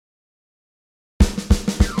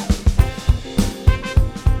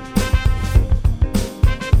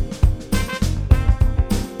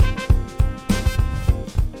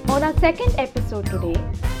second episode today,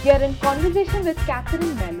 we are in conversation with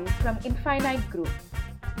Catherine Mello from Infinite Growth.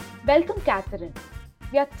 Welcome, Catherine.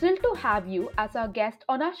 We are thrilled to have you as our guest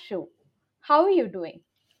on our show. How are you doing?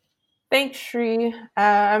 Thanks, Shri.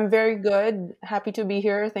 I'm very good. Happy to be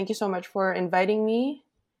here. Thank you so much for inviting me.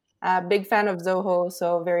 Big fan of Zoho,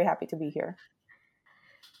 so very happy to be here.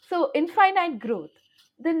 So, Infinite Growth.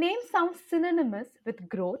 The name sounds synonymous with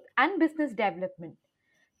growth and business development.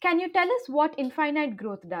 Can you tell us what Infinite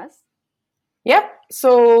Growth does? Yep.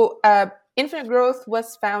 So Infinite Growth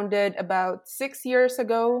was founded about 6 years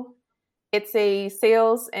ago. It's a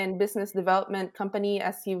sales and business development company,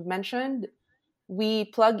 as you've mentioned. We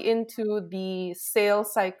plug into the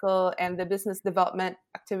sales cycle and the business development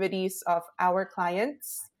activities of our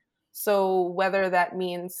clients. So whether that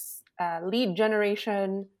means lead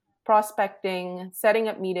generation, prospecting, setting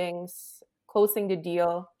up meetings, closing the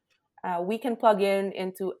deal, we can plug in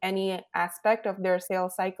into any aspect of their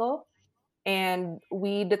sales cycle, and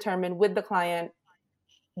we determine with the client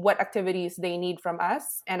what activities they need from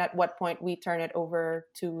us and at what point we turn it over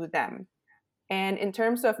to them. And in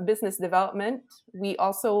terms of business development, we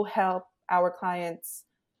also help our clients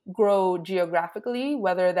grow geographically,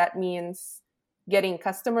 whether that means getting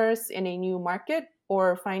customers in a new market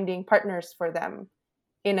or finding partners for them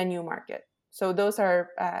in a new market. So those are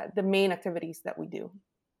the main activities that we do.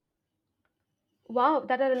 Wow,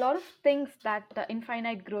 that are a lot of things that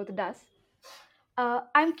Infinite Growth does.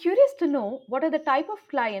 I'm curious to know what are the type of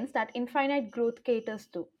clients that Infinite Growth caters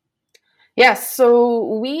to. Yes,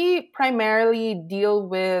 so we primarily deal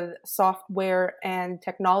with software and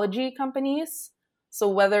technology companies. So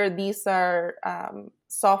whether these are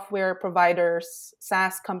software providers,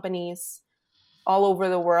 SaaS companies all over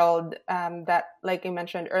the world that, like I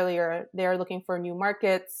mentioned earlier, they're looking for new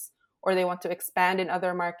markets or they want to expand in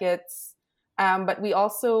other markets. But we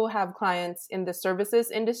also have clients in the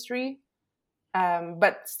services industry,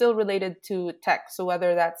 but still related to tech. So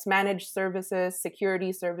whether that's managed services,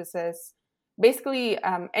 security services, basically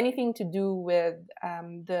anything to do with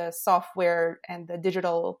the software and the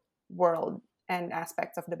digital world and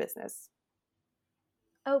aspects of the business.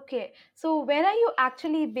 Okay, so where are you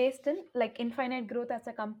actually based in, like Infinite Growth as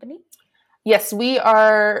a company? Yes, we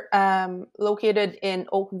are located in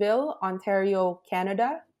Oakville, Ontario,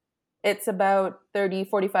 Canada. It's about 30,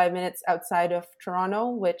 45 minutes outside of Toronto,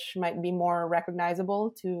 which might be more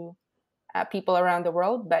recognizable to people around the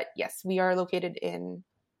world. But yes, we are located in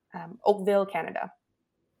Oakville, Canada.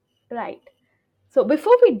 Right. So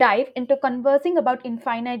before we dive into conversing about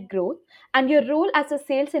Infinite Growth and your role as a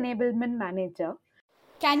sales enablement manager,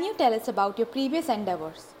 can you tell us about your previous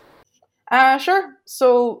endeavors? Sure.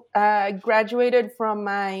 So I graduated from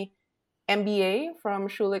my MBA from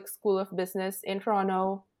Schulich School of Business in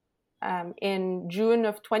Toronto in June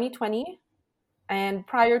of 2020. And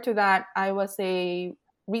prior to that, I was a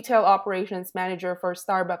retail operations manager for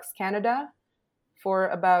Starbucks Canada for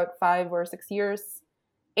about 5 or 6 years.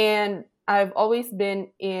 And I've always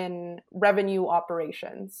been in revenue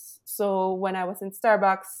operations. So when I was in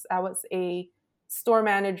Starbucks, I was a store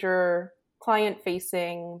manager, client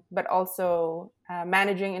facing, but also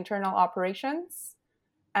managing internal operations.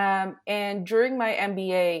 And during my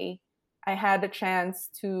MBA, I had a chance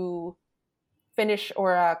to finish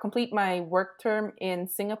or complete my work term in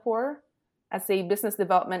Singapore as a business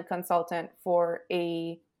development consultant for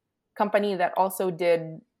a company that also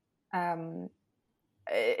did.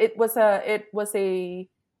 It was a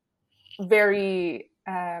very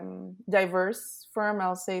diverse firm.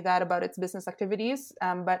 I'll say that about its business activities.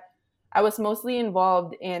 But I was mostly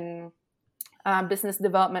involved in business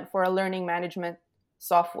development for a learning management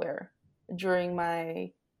software during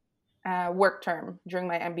my work term during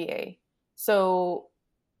my MBA. So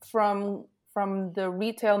from the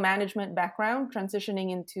retail management background, transitioning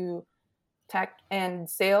into tech and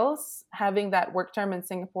sales, having that work term in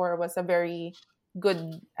Singapore was a very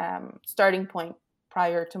good starting point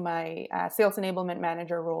prior to my sales enablement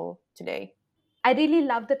manager role today. I really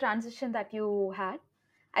love the transition that you had.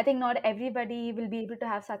 I think not everybody will be able to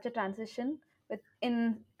have such a transition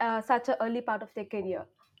in such an early part of their career.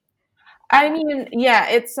 I mean, yeah,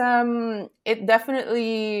 it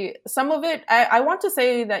definitely, some of it, I want to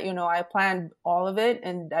say that, I planned all of it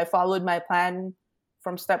and I followed my plan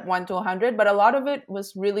from step 1 to 100, but a lot of it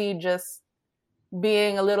was really just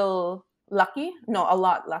being a little lucky. No, a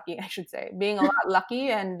lot lucky, I should say. Being a lot lucky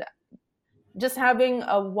and just having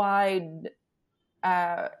a wide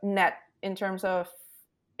net in terms of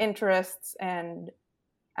interests and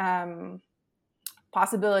um,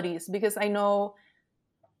 possibilities, because I know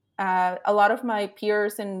a lot of my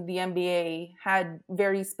peers in the MBA had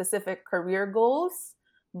very specific career goals,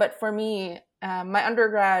 but for me, my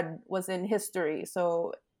undergrad was in history,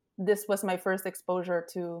 so this was my first exposure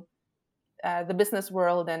to the business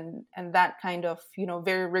world and that kind of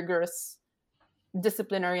very rigorous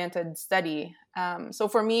discipline oriented study. So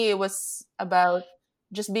for me, it was about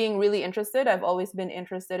just being really interested. I've always been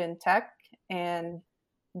interested in tech, and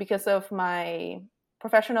because of my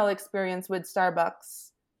professional experience with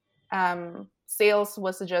Starbucks, sales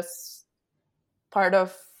was just part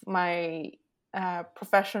of my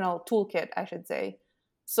professional toolkit, I should say.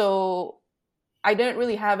 So I didn't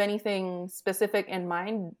really have anything specific in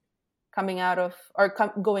mind coming out of or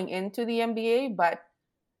going into the MBA, but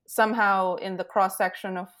somehow in the cross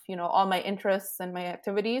section of all my interests and my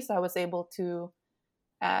activities, I was able to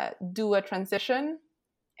do a transition.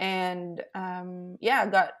 And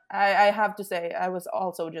yeah, I have to say I was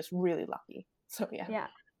also just really lucky. So yeah. Yeah.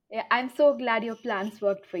 Yeah, I'm so glad your plans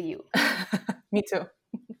worked for you. Me too.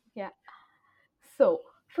 Yeah. So,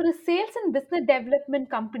 for a sales and business development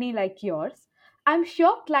company like yours, I'm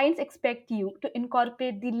sure clients expect you to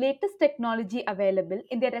incorporate the latest technology available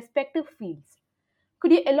in their respective fields.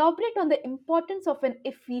 Could you elaborate on the importance of an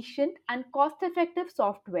efficient and cost effective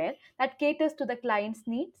software that caters to the client's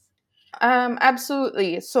needs?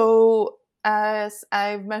 Absolutely. So as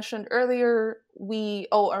I've mentioned earlier,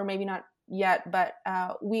 or maybe not yet, but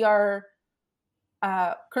we are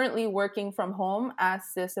currently working from home, as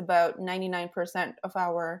is about 99% of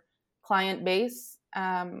our client base.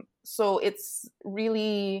 So it's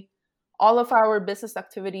really all of our business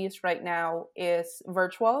activities right now is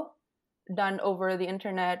virtual, done over the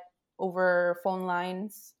internet, over phone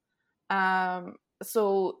lines.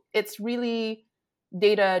 So it's really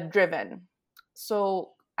data driven.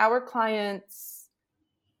 So our clients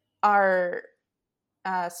are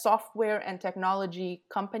software and technology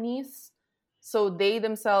companies. So they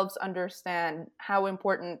themselves understand how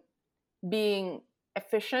important being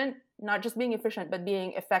efficient, not just being efficient, but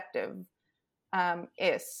being effective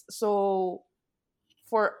is. So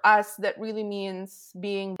for us, that really means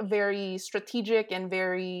being very strategic and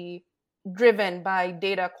very driven by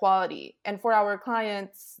data quality. And for our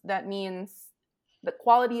clients, that means the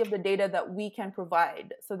quality of the data that we can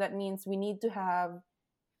provide. So that means we need to have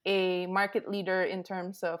a market leader in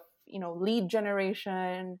terms of lead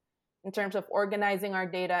generation, in terms of organizing our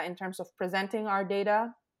data, in terms of presenting our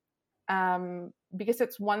data. Because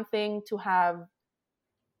it's one thing to have,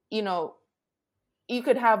 you know, you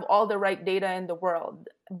could have all the right data in the world,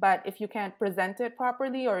 but if you can't present it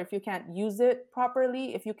properly, or if you can't use it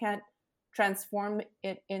properly, if you can't transform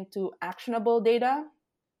it into actionable data,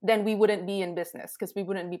 then we wouldn't be in business, because we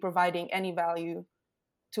wouldn't be providing any value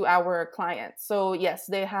to our clients. So yes,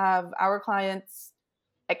 our clients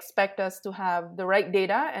expect us to have the right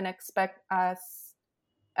data, and expect us,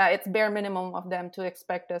 it's bare minimum of them to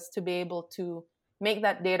expect us to be able to make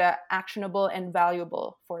that data actionable and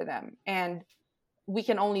valuable for them. And we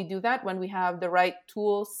can only do that when we have the right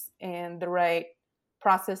tools and the right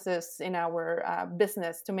processes in our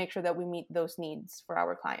business to make sure that we meet those needs for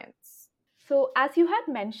our clients. So, as you had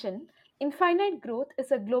mentioned, Infinite Growth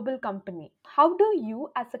is a global company. How do you,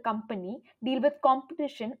 as a company, deal with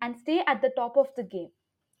competition and stay at the top of the game?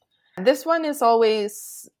 This one is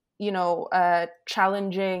always, a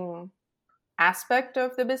challenging aspect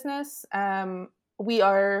of the business. We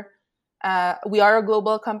are a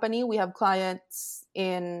global company. We have clients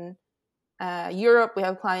in Europe. We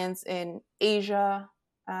have clients in Asia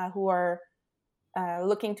who are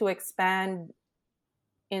looking to expand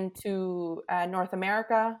into North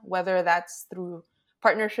America, whether that's through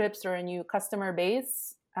partnerships or a new customer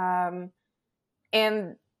base. And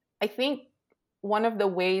I think one of the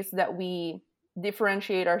ways that we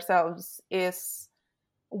differentiate ourselves is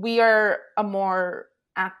we are a more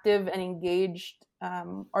active and engaged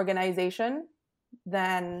organization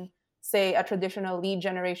than, say, a traditional lead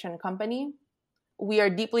generation company. We are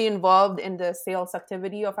deeply involved in the sales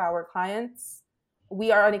activity of our clients.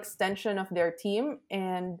 We are an extension of their team.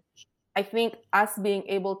 And I think us being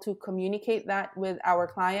able to communicate that with our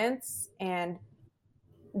clients and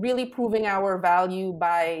really proving our value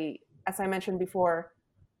by, as I mentioned before,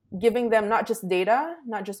 giving them not just data,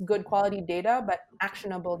 not just good quality data, but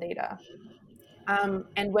actionable data.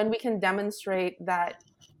 And when we can demonstrate that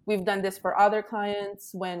we've done this for other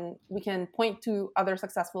clients, when we can point to other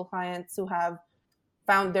successful clients who have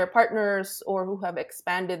found their partners or who have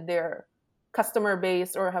expanded their customer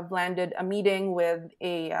base or have landed a meeting with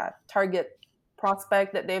a target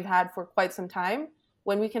prospect that they've had for quite some time,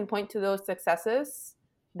 when we can point to those successes,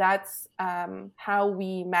 that's how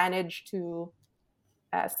we manage to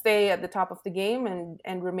stay at the top of the game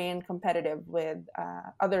and remain competitive with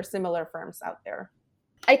other similar firms out there.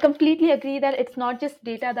 I completely agree that it's not just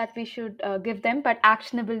data that we should give them, but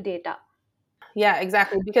actionable data. Yeah,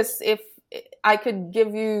 exactly. Because if I could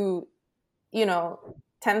give you,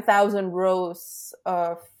 10,000 rows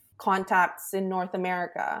of contacts in North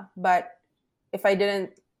America, but if I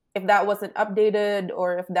didn't, if that wasn't updated,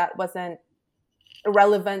 or if that wasn't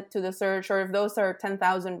relevant to the search, or if those are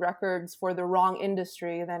 10,000 records for the wrong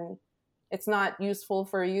industry, then it's not useful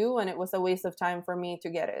for you, and it was a waste of time for me to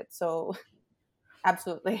get it. So,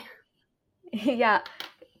 absolutely. Yeah,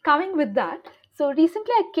 coming with that. So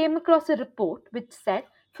recently I came across a report which said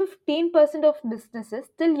 15% of businesses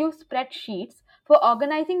still use spreadsheets for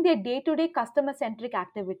organizing their day-to-day customer-centric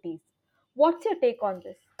activities. What's your take on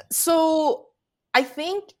this? So, I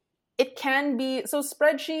think it can be, so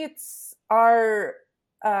spreadsheets are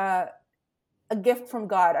uh, a gift from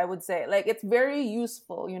God, I would say. Like, it's very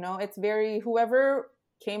useful, it's very, whoever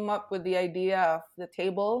came up with the idea of the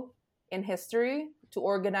table in history to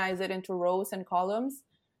organize it into rows and columns,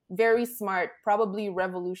 very smart, probably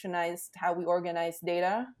revolutionized how we organize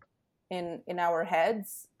data in our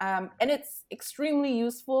heads. And it's extremely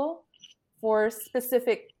useful for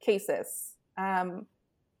specific cases.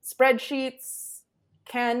 Spreadsheets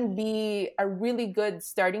can be a really good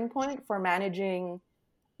starting point for managing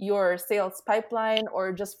your sales pipeline,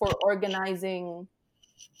 or just for organizing,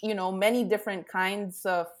 many different kinds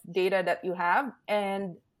of data that you have.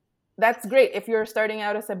 And that's great if you're starting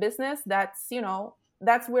out as a business.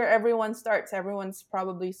 That's where everyone starts. Everyone's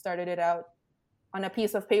probably started it out on a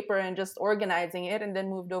piece of paper and just organizing it, and then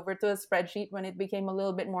moved over to a spreadsheet when it became a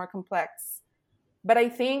little bit more complex. But I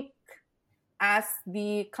think as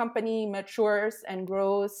the company matures and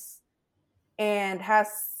grows and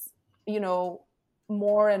has, you know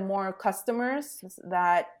more and more customers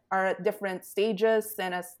that are at different stages,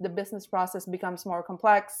 and as the business process becomes more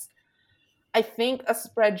complex, I think a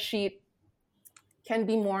spreadsheet can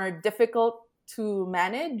be more difficult to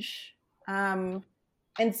manage. And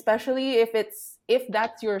especially if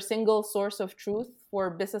that's your single source of truth for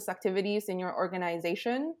business activities in your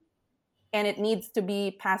organization, and it needs to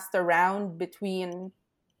be passed around between,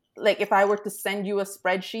 like, if I were to send you a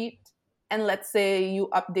spreadsheet, and let's say you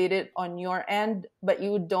update it on your end, but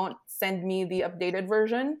you don't send me the updated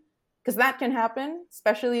version, because that can happen,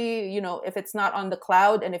 especially, if it's not on the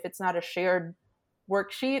cloud and if it's not a shared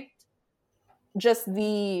worksheet. Just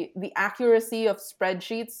the accuracy of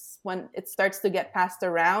spreadsheets, when it starts to get passed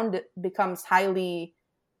around, it becomes highly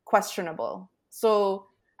questionable. So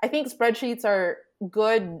I think spreadsheets are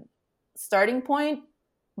good starting point,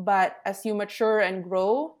 but as you mature and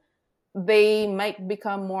grow, they might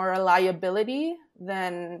become more a liability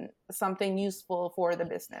than something useful for the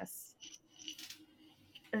business.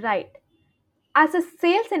 Right. As a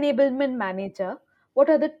sales enablement manager, what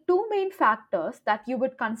are the two main factors that you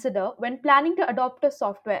would consider when planning to adopt a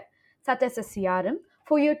software such as a CRM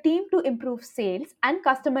for your team to improve sales and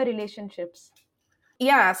customer relationships?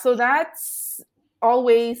 Yeah, so that's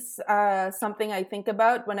always something I think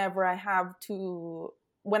about whenever I have to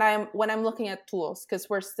when I'm looking at tools, because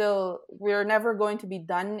we're never going to be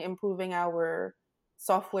done improving our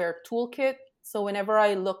software toolkit. So whenever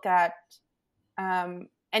I look at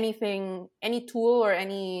any tool or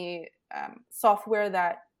any software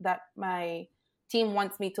that my team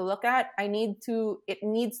wants me to look at, it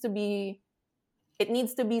needs to be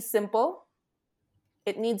simple.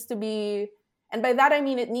 It needs to be, and by that I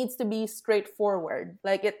mean it needs to be straightforward.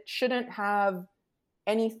 Like, it shouldn't have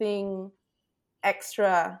anything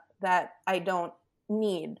extra that I don't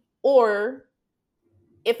need. Or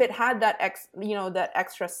if it had that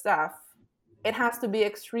extra stuff, it has to be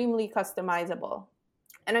extremely customizable.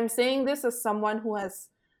 And I'm saying this as someone who has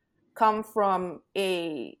come from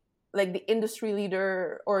a like the industry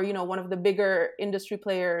leader, or one of the bigger industry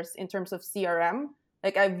players in terms of CRM.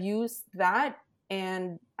 Like, I've used that,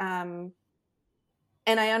 and I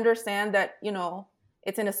understand that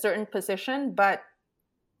it's in a certain position. But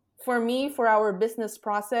for me, for our business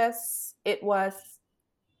process, it was,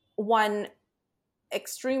 one,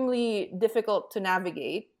 extremely difficult to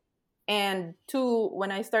navigate, and two, when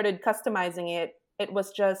I started customizing it, it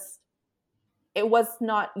was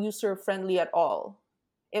not user friendly at all.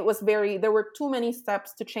 There were too many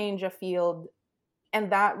steps to change a field, and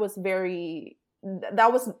that was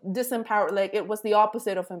disempower like, it was the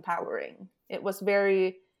opposite of empowering. It was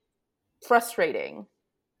very frustrating.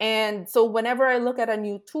 And so whenever I look at a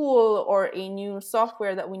new tool or a new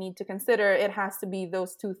software that we need to consider, it has to be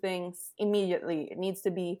those two things immediately. It needs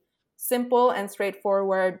to be simple and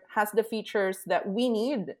straightforward, has the features that we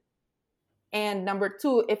need. And number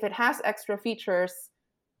two, if it has extra features,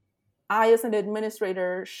 I, as an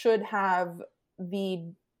administrator, should have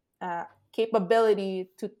the capability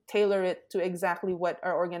to tailor it to exactly what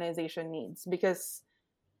our organization needs, because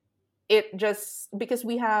it just because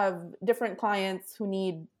we have different clients who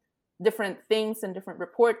need different things and different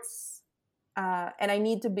reports, and I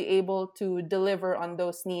need to be able to deliver on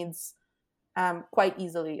those needs quite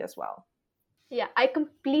easily as well. Yeah, I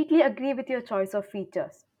completely agree with your choice of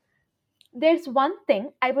features. There's one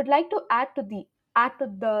thing I would like to add to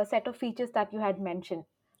the set of features that you had mentioned.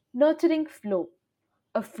 Nurturing flow.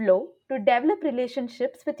 A flow to develop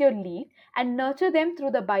relationships with your lead and nurture them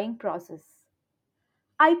through the buying process.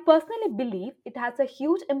 I personally believe it has a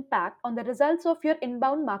huge impact on the results of your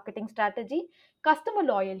inbound marketing strategy, customer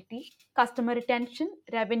loyalty, customer retention,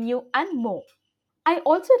 revenue, and more. I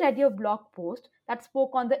also read your blog post that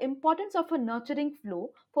spoke on the importance of a nurturing flow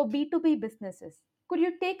for B2B businesses. Could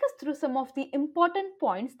you take us through some of the important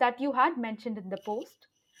points that you had mentioned in the post?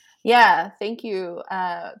 Yeah, thank you.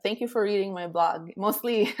 Thank you for reading my blog.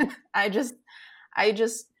 Mostly, I just I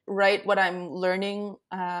just write what I'm learning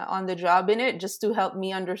on the job in it, just to help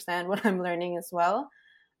me understand what I'm learning as well.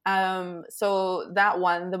 So that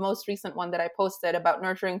one, the most recent one that I posted about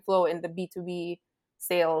nurturing flow in the B2B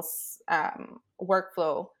sales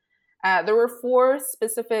workflow, there were four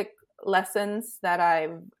specific lessons that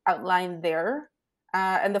I've outlined there.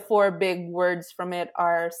 And the four big words from it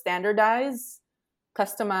are standardize,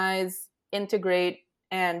 customize, integrate,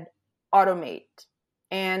 and automate.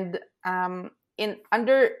 And in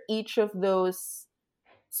under each of those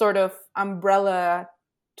sort of umbrella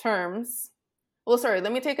terms, well, sorry,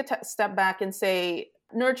 let me take a step back and say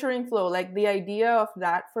nurturing flow, like the idea of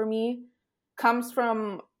that for me comes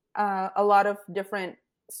from a lot of different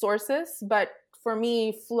sources. But for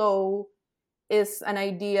me, flow is an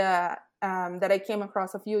idea that I came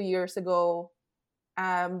across a few years ago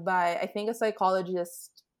by, I think, a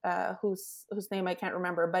psychologist whose name I can't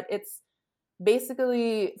remember, but it's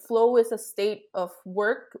basically flow is a state of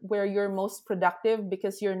work where you're most productive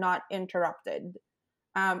because you're not interrupted.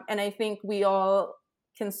 And I think we all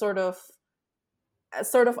can sort of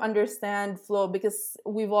understand flow because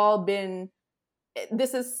we've all been.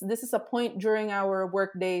 This is a point during our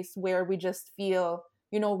work days where we just feel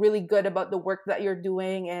really good about the work that you're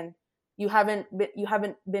doing, and you haven't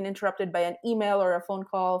been interrupted by an email or a phone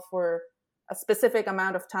call for a specific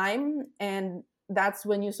amount of time, and that's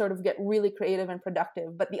when you sort of get really creative and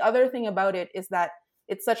productive. But the other thing about it is that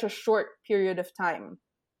it's such a short period of time.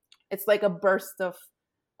 It's like a burst of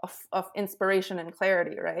inspiration and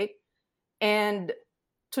clarity, right? And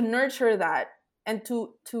to nurture that and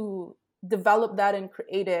to develop that and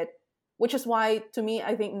create it, which is why to me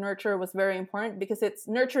I think nurture was very important, because it's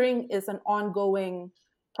nurturing is an ongoing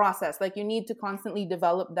process. Like you need to constantly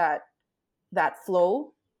develop that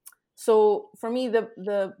flow. So for me,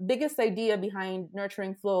 the biggest idea behind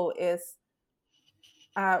nurturing flow is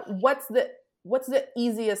what's the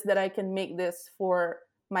easiest that I can make this for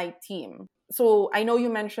my team. So I know you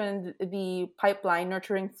mentioned the pipeline,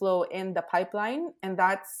 nurturing flow in the pipeline, and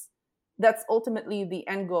that's ultimately the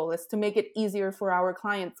end goal, is to make it easier for our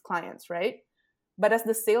clients, right? But as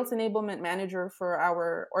the sales enablement manager for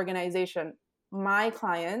our organization, my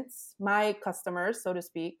clients, my customers, so to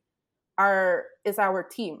speak, is our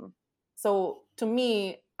team. So to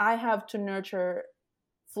me, I have to nurture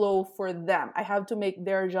flow for them. I have to make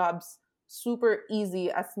their jobs super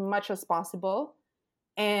easy as much as possible.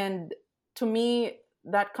 And to me,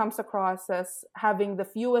 that comes across as having the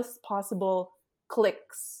fewest possible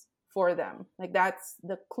clicks for them. Like that's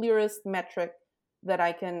the clearest metric that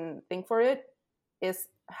I can think for it, is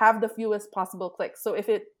have the fewest possible clicks. So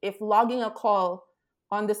if logging a call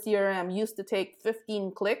on the CRM used to take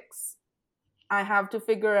 15 clicks, I have to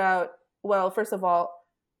figure out, well, first of all,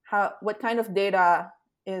 what kind of data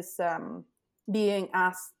is being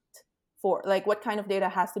asked for, like what kind of data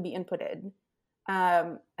has to be inputted,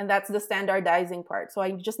 and that's the standardizing part. So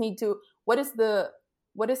I just need to, what is the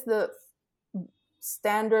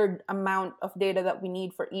standard amount of data that we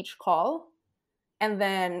need for each call, and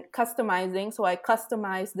then customizing. So I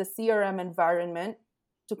customize the CRM environment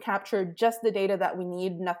to capture just the data that we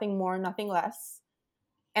need, nothing more, nothing less.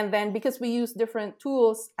 And then because we use different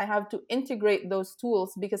tools, I have to integrate those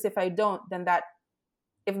tools, because if I don't, then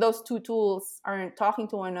if those two tools aren't talking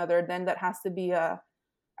to one another, then that has to be a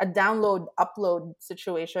download upload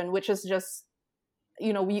situation, which is just,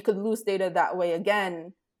 you could lose data that way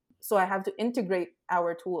again. So I have to integrate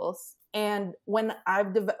our tools. And when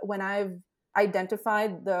I've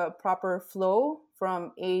identified the proper flow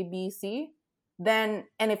from A, B, C, then,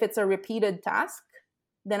 and if it's a repeated task,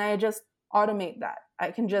 then I just automate that.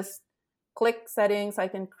 I can just click settings, I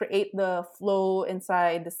can create the flow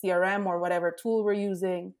inside the CRM or whatever tool we're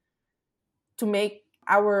using to make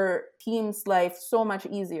our team's life so much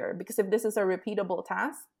easier. Because if this is a repeatable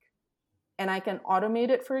task and I can automate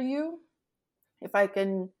it for you, if I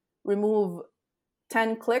can remove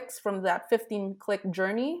 10 clicks from that 15-click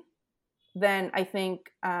journey, then I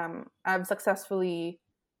think I've successfully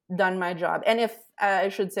done my job. And if I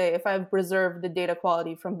should say, if I've preserved the data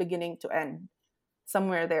quality from beginning to end,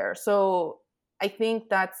 somewhere there. So I think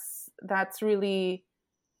that's really,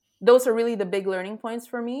 those are really the big learning points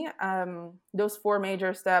for me. Those four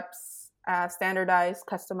major steps: standardize,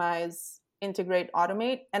 customize, integrate,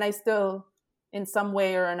 automate. And I still, in some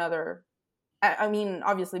way or another, I mean,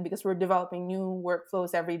 obviously, because we're developing new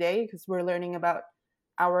workflows every day, because we're learning about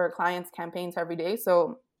our clients' campaigns every day.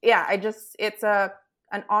 So yeah, it's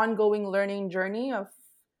an ongoing learning journey of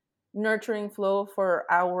nurturing flow for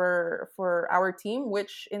our team,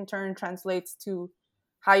 which in turn translates to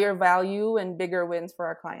higher value and bigger wins for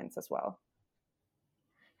our clients as well.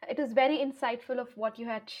 It was very insightful of what you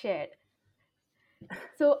had shared.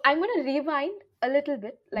 So I'm going to rewind a little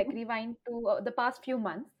bit, like Mhm. rewind to the past few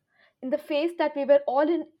months in the phase that we were all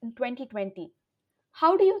in 2020.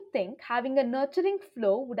 How do you think having a nurturing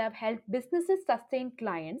flow would have helped businesses sustain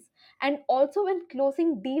clients and also in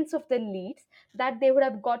closing deals of the leads that they would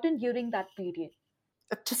have gotten during that period?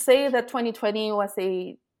 To say that 2020 was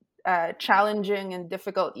a challenging and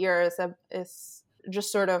difficult year is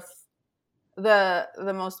just sort of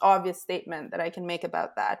the most obvious statement that I can make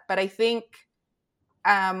about that. But I think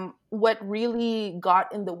what really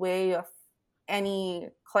got in the way of any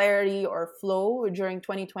clarity or flow during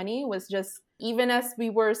 2020 was just, even as we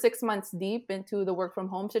were 6 months deep into the work from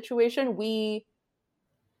home situation, we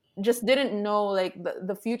just didn't know, like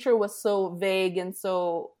the future was so vague and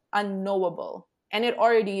so unknowable. And it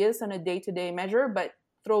already is on a day-to-day measure, but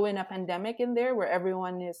throw in a pandemic in there where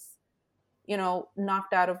everyone is,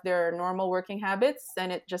 knocked out of their normal working habits,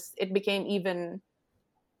 and it became even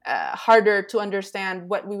harder to understand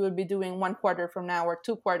what we would be doing 1 quarter from now or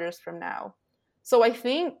 2 quarters from now. So I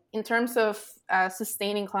think in terms of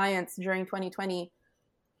sustaining clients during 2020,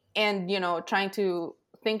 and trying to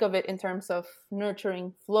think of it in terms of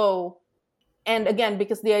nurturing flow, and again,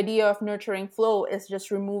 because the idea of nurturing flow is just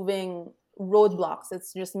removing roadblocks,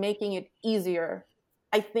 it's just making it easier.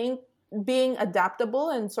 I think being adaptable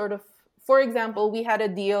and sort of, for example, we had a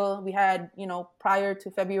deal, prior to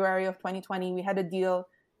February of 2020, we had a deal.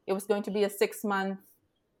 It was going to be a 6-month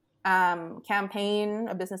campaign,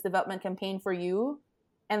 a business development campaign for you.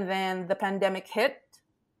 And then the pandemic hit,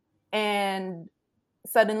 and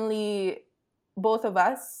suddenly both of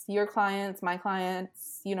us, your clients, my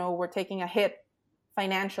clients, were taking a hit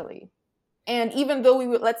financially. And even though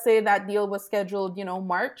let's say that deal was scheduled,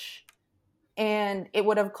 March, and it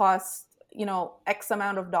would have cost, X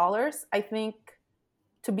amount of dollars, I think,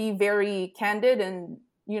 to be very candid and,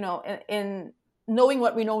 in knowing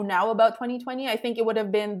what we know now about 2020, I think it would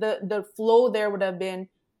have been the flow there would have been,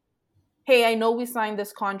 hey, I know we signed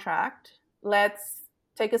this contract. Let's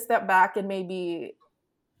take a step back and maybe,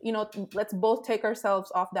 let's both take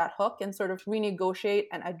ourselves off that hook and sort of renegotiate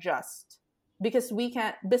and adjust, because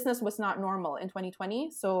business was not normal in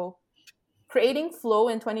 2020. So creating flow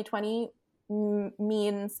in 2020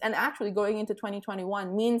 means, and actually going into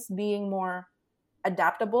 2021 means, being more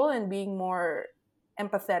adaptable and being more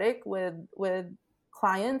empathetic with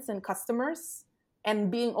clients and customers,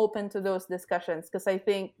 and being open to those discussions, because I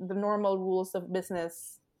think the normal rules of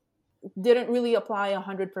business didn't really apply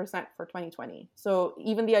 100% for 2020. So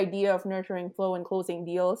even the idea of nurturing flow and closing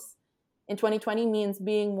deals in 2020 means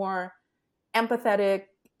being more empathetic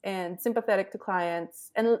and sympathetic to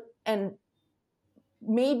clients, and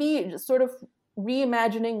maybe just sort of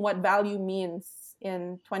reimagining what value means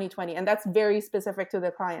in 2020. And that's very specific to the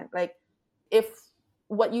client. Like, if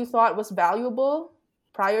what you thought was valuable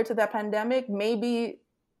prior to that pandemic, maybe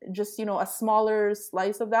just, a smaller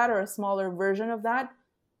slice of that or a smaller version of that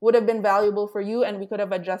would have been valuable for you, and we could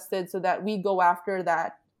have adjusted so that we go after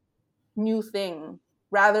that new thing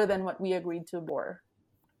rather than what we agreed to before.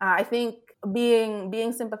 I think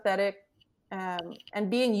being sympathetic, and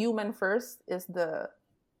being human first is the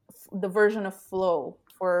version of flow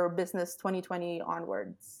for business 2020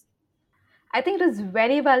 onwards. I think it is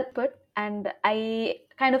very well put, and I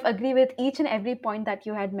kind of agree with each and every point that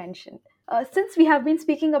you had mentioned. Since we have been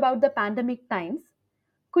speaking about the pandemic times,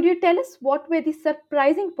 could you tell us what were the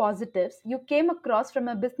surprising positives you came across from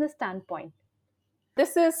a business standpoint?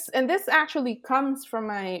 This actually comes from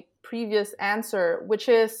my previous answer, which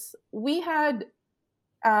is, we had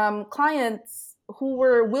clients who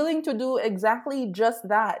were willing to do exactly just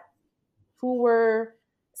that, who were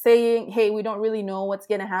saying, hey, we don't really know what's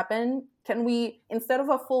going to happen. Can we, instead of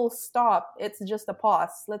a full stop, it's just a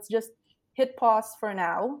pause. Let's just hit pause for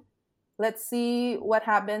now. Let's see what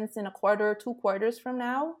happens in a quarter, 2 quarters from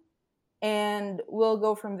now, and we'll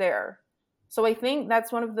go from there. So I think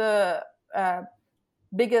that's one of the uh,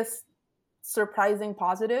 biggest surprising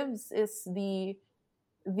positives is the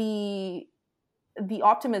the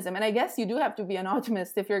optimism. And I guess you do have to be an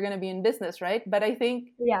optimist if you're going to be in business, right?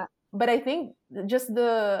 Yeah. But I think just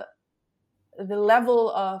the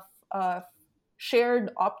level of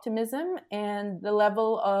shared optimism and the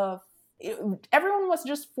level of everyone was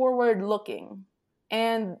just forward looking,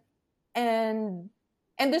 and and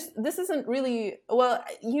this isn't really, well,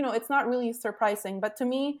 it's not really surprising, but to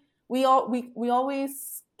me, we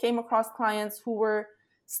always came across clients who were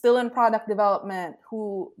still in product development,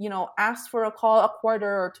 who asked for a call a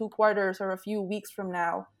quarter or 2 quarters or a few weeks from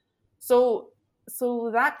now. So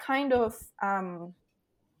so that kind of and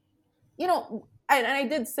I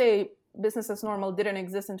did say business as normal didn't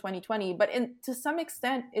exist in 2020, but to some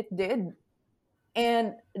extent it did.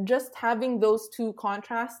 And just having those two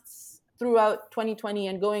contrasts throughout 2020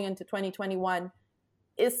 and going into 2021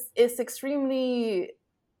 is extremely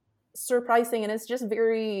surprising, and it's just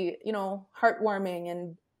very heartwarming,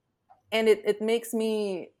 and it makes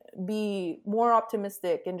me be more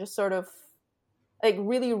optimistic and just sort of like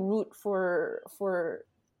really root for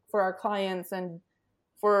our clients and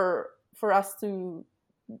for us to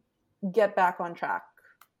get back on track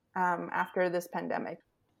after this pandemic.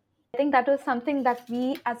 I think that was something that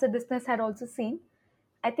we as a business had also seen.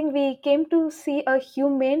 I think we came to see a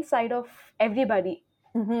humane side of everybody.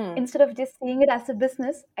 Mm-hmm. Instead of just seeing it as a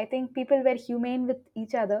business, I think people were humane with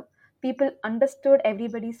each other. People understood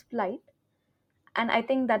everybody's plight. And I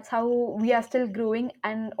think that's how we are still growing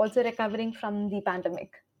and also recovering from the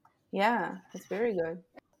pandemic. Yeah, that's very good.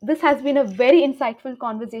 This has been a very insightful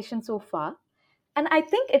conversation so far. And I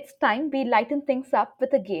think it's time we lighten things up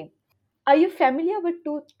with a game. Are you familiar with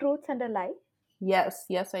Two Truths and a Lie? Yes,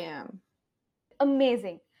 yes, I am.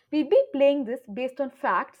 Amazing. We'll be playing this based on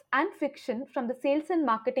facts and fiction from the sales and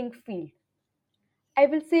marketing field. I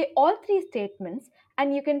will say all three statements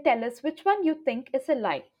and you can tell us which one you think is a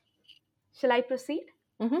lie. Shall I proceed?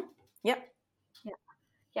 Mm-hmm. Yep. Yeah.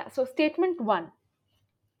 Yeah. So, statement one: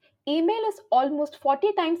 email is almost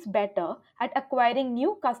 40 times better at acquiring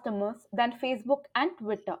new customers than Facebook and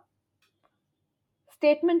Twitter.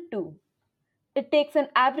 Statement two: it takes an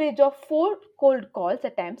average of 4 cold calls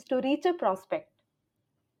attempts to reach a prospect.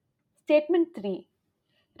 Statement three: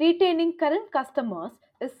 retaining current customers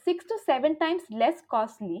is 6 to 7 times less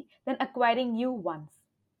costly than acquiring new ones.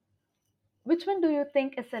 Which one do you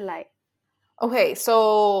think is a lie? Okay,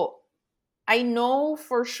 so I know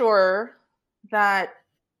for sure that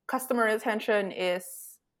customer retention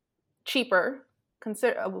is cheaper,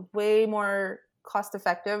 consider way more cost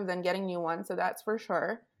effective than getting new ones. So that's for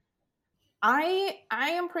sure. I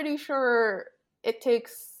am pretty sure it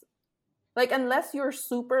takes, like, unless you're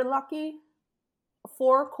super lucky,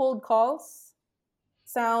 4 cold calls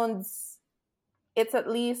sounds, it's at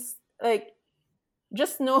least like,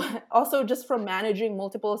 just know, also just from managing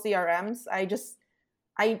multiple CRMs, I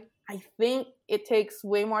think it takes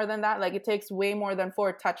way more than that. Like, it takes way more than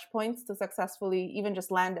 4 touch points to successfully even just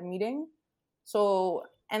land a meeting. So,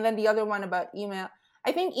 and then the other one about email,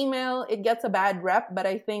 I think email, it gets a bad rep, but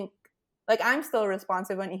I think, like, I'm still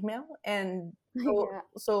responsive on email, and Yeah.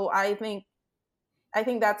 so I think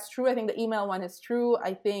that's true. I think the email one is true.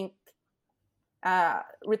 I think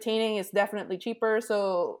retaining is definitely cheaper.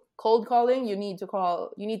 So cold calling, you need to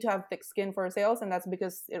have thick skin for sales, and that's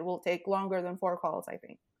because it will take longer than 4 calls, I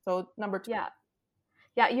think. So number two. Yeah.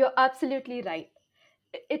 Yeah, you're absolutely right.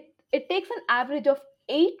 It takes an average of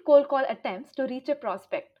 8 cold call attempts to reach a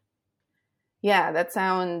prospect. Yeah, that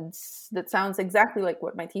sounds exactly like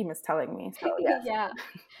what my team is telling me. So yes. Yeah.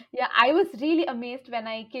 Yeah, I was really amazed when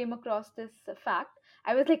I came across this fact.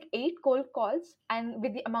 I was like 8 cold calls, and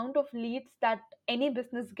with the amount of leads that any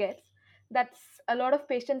business gets, that's a lot of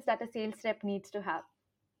patience that a sales rep needs to have.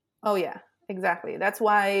 Oh yeah, exactly. That's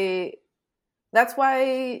why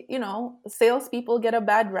salespeople get a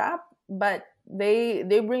bad rap, but they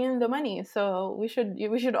bring in the money. So we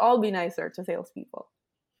should all be nicer to salespeople.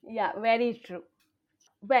 Yeah, very true.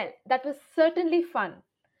 Well, that was certainly fun.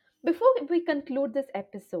 Before we conclude this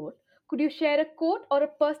episode, could you share a quote or a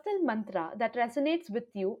personal mantra that resonates with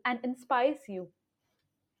you and inspires you?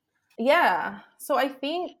 Yeah. So I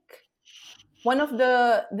think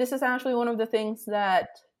this is actually one of the things that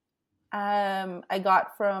I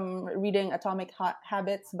got from reading Atomic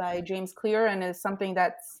Habits by James Clear, and is something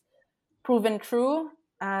that's proven true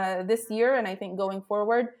this year, and I think going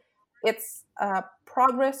forward. It's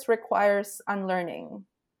progress requires unlearning.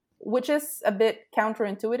 which is a bit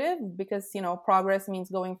counterintuitive because, progress means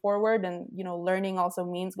going forward, and, learning also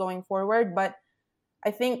means going forward. But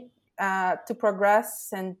I think to progress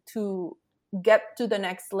and to get to the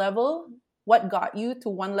next level, what got you to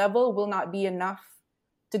one level will not be enough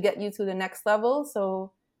to get you to the next level.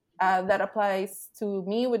 So that applies to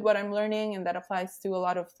me with what I'm learning, and that applies to a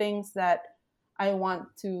lot of things that I want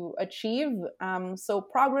to achieve. So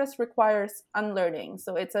progress requires unlearning.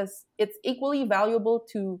 So it's equally valuable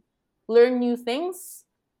to learn new things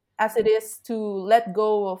as it is to let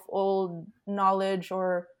go of old knowledge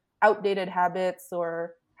or outdated habits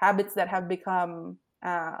or habits that have become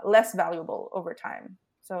less valuable over time.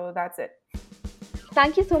 So that's it.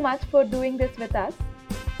 Thank you so much for doing this with us.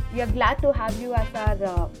 We are glad to have you as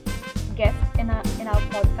our guest in our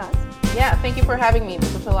podcast. Yeah, thank you for having me.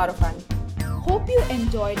 This was a lot of fun. Hope you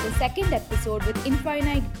enjoyed the second episode with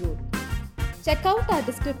Infinite Growth. Check out our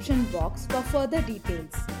description box for further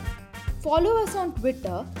details. Follow us on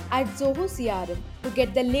Twitter at Zoho CRM to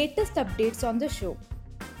get the latest updates on the show.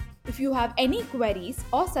 If you have any queries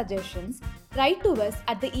or suggestions, write to us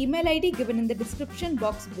at the email ID given in the description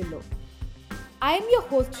box below. I am your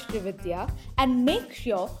host Srividya, and make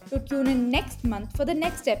sure to tune in next month for the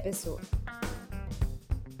next episode.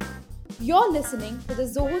 You're listening to the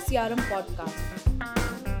Zoho CRM podcast.